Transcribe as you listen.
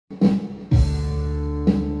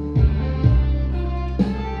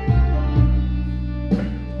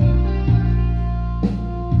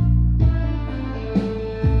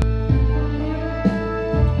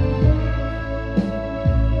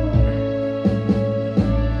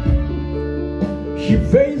She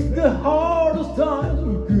faced the hardest times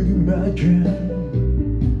you could imagine,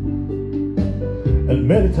 and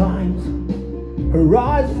many times her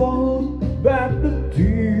eyes followed back the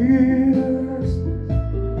tears.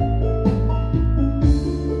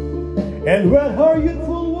 And when her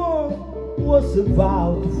youthful world was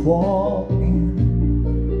about to fall in,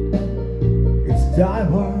 it's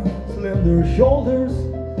time her slender shoulders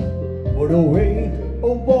bore the weight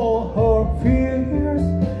of all her fears,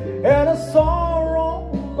 and a sorrow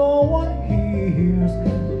no one hears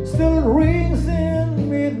still rings in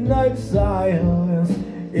midnight silence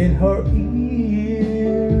in her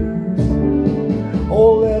ears.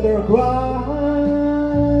 Oh, let her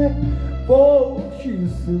cry, for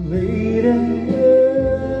she's a lady.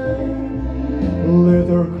 Let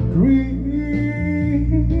her dream,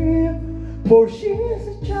 for she's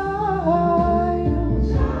a child.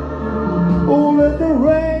 Oh, let the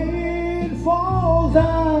rain fall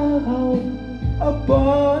down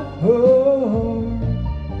upon her.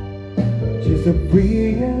 She's a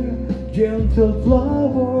free and gentle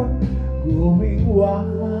flower growing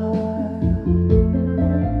wild.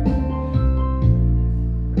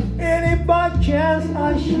 And if by chance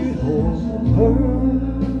I should hold her,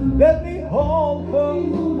 let me hold her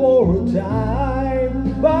for a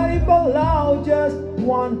time. But if allowed just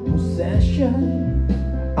one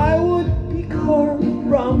possession, I would pick her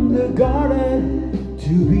from the garden to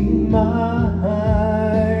be mine.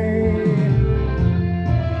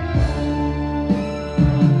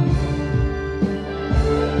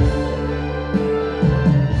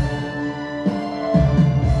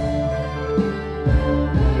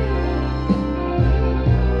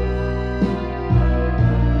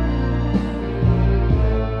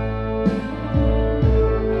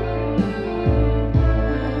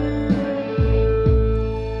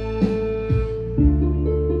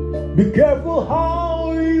 Be careful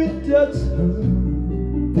how you touch her,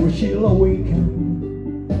 for she'll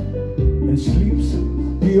awaken and sleeps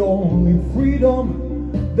the only freedom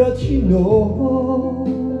that she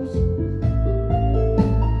knows.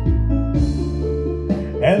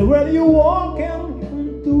 And when you walk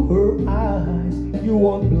into her eyes, you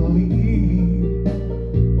won't believe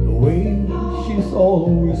the way she's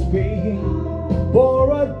always paying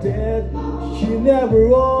for a debt she never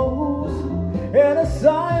owes. And a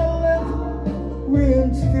silent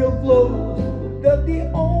wind still blows that the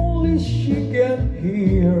only she can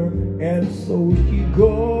hear, and so she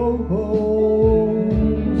goes.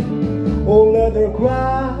 Oh, let her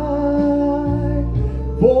cry,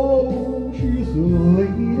 for she's a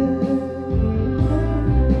lady.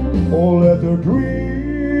 Oh, let her dream,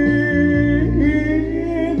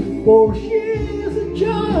 for she's a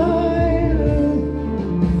child.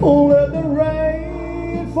 Oh, let the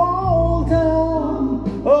rain fall down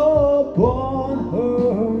upon her.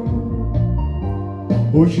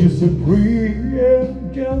 Oh, she's a free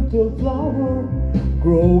and gentle flower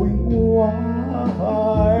growing wild.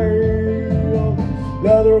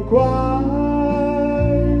 Let her cry,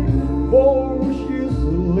 for she's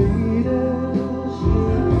a lady.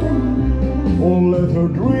 Oh, let her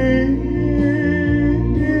dream,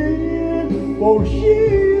 for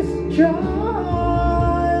she's a child.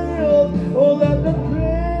 Oh, let the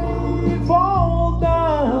rain fall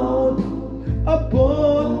down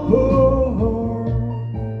upon her.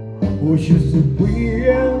 Oh, she's a free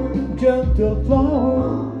and gentle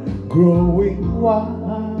flower growing wild.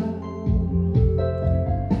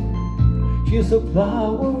 She's a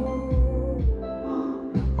flower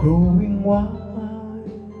growing wild.